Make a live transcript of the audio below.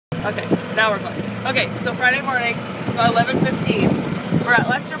Okay, now we're going. Okay, so Friday morning, it's about 11:15. We're at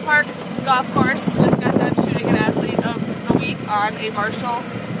Lester Park Golf Course. Just got done shooting an athlete of the week on a Marshall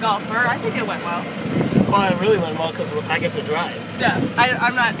golfer. I think it went well. Well, it really went well because I get to drive. Yeah,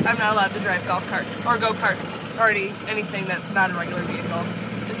 I'm not allowed to drive golf carts or go-karts or anything that's not a regular vehicle.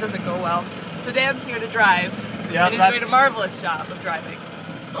 It just doesn't go well. So Dan's here to drive, and he's doing a marvelous job of driving.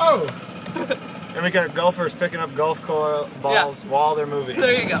 Oh! And we got golfers picking up golf balls while they're moving.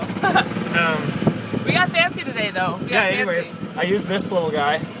 There you go. We got fancy today, though. Anyways, I used this little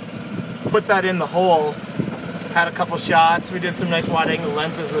guy, put that in the hole, had a couple shots. We did some nice wide-angle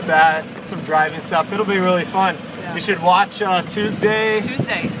lenses with that, some driving stuff. It'll be really fun. Yeah. You should watch Tuesday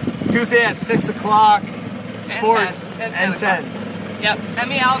at 6 o'clock, Sports and 10. Yep,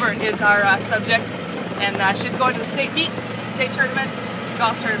 Emmy Albert is our subject, and she's going to the state tournament,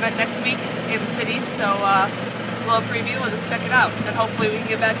 golf tournament next week in the city, so it's a little preview. We'll just check it out, and hopefully we can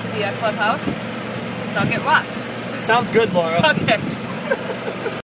get back to the clubhouse without getting lost. Sounds good, Laura. Okay.